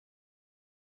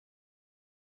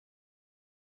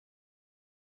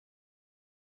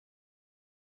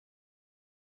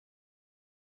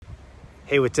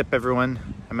Hey, what's up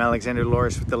everyone? I'm Alexander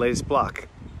Loris with the latest block.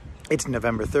 It's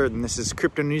November 3rd and this is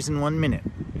Crypto News in 1 minute.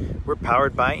 We're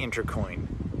powered by Intercoin.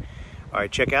 All right,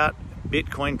 check out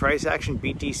Bitcoin price action.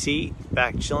 BTC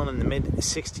back chilling in the mid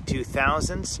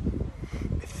 62,000s.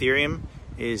 Ethereum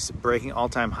is breaking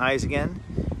all-time highs again.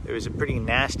 There was a pretty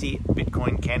nasty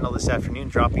Bitcoin candle this afternoon,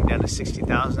 dropping down to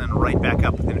 60,000 and right back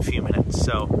up within a few minutes.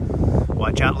 So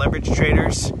watch out, leverage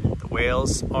traders. The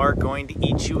whales are going to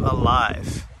eat you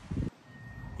alive.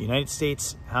 United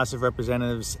States House of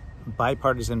Representatives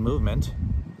bipartisan movement,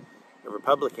 a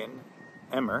Republican,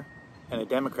 Emmer, and a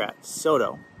Democrat,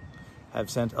 Soto, have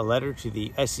sent a letter to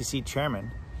the SEC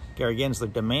chairman, Gary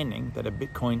Gensler, demanding that a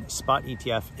Bitcoin spot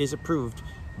ETF is approved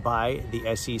by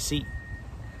the SEC.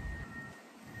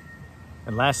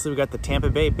 And lastly, we got the Tampa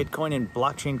Bay Bitcoin and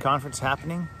Blockchain Conference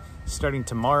happening starting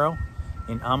tomorrow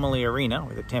in Amalie Arena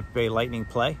with the Tampa Bay Lightning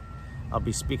play. I'll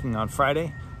be speaking on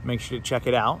Friday. Make sure to check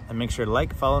it out and make sure to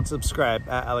like, follow, and subscribe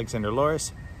at Alexander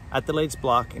Loris, at the latest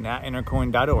block, and at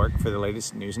intercoin.org for the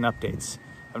latest news and updates.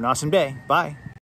 Have an awesome day. Bye.